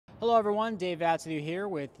Hello everyone, Dave Vatsidou here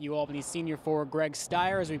with UAlbany senior forward Greig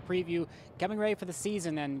Stire as we preview coming ready for the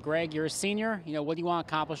season. And Greig, you're a senior. What do you want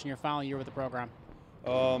to accomplish in your final year with the program?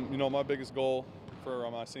 My biggest goal for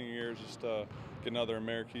my senior year is just to get another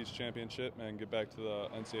Americas championship and get back to the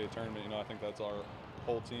NCAA tournament. I think that's our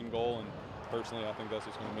whole team goal, and personally, I think that's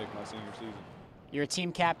what's going to make my senior season. You're a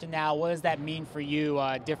team captain now. What does that mean for you,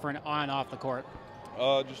 different on and off the court?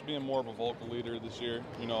 Just being more of a vocal leader this year.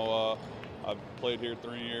 I've played here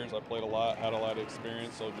 3 years. I played a lot, had a lot of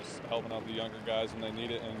experience, so just helping out the younger guys when they need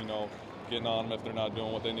it, and getting on them if they're not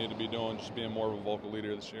doing what they need to be doing. Just being more of a vocal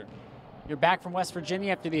leader this year. You're back from West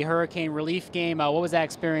Virginia after the hurricane relief game. What was that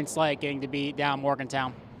experience like, getting to be down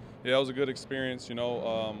Morgantown? Yeah, it was a good experience.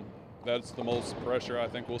 That's the most pressure I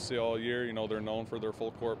think we'll see all year. They're known for their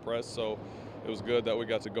full court press, so it was good that we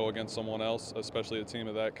got to go against someone else, especially a team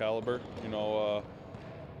of that caliber.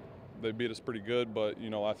 They beat us pretty good, but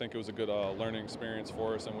I think it was a good learning experience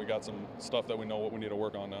for us, and we got some stuff that we know what we need to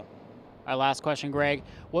work on now. Our last question, Greig.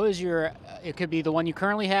 What was your, it could be the one you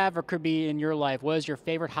currently have or could be in your life, what is your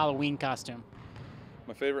favorite Halloween costume?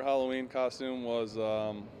 My favorite Halloween costume was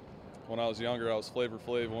when I was younger. I was Flavor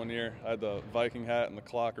Flav one year. I had the Viking hat and the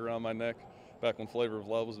clock around my neck back when Flavor of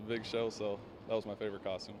Love was a big show, so that was my favorite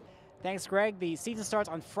costume. Thanks, Greig. The season starts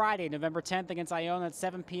on Friday, November 10th against Iona at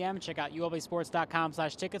 7 p.m. Check out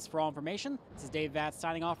UAlbanysports.com/tickets for all information. This is Dave Vatz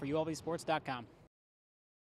signing off for UAlbanysports.com.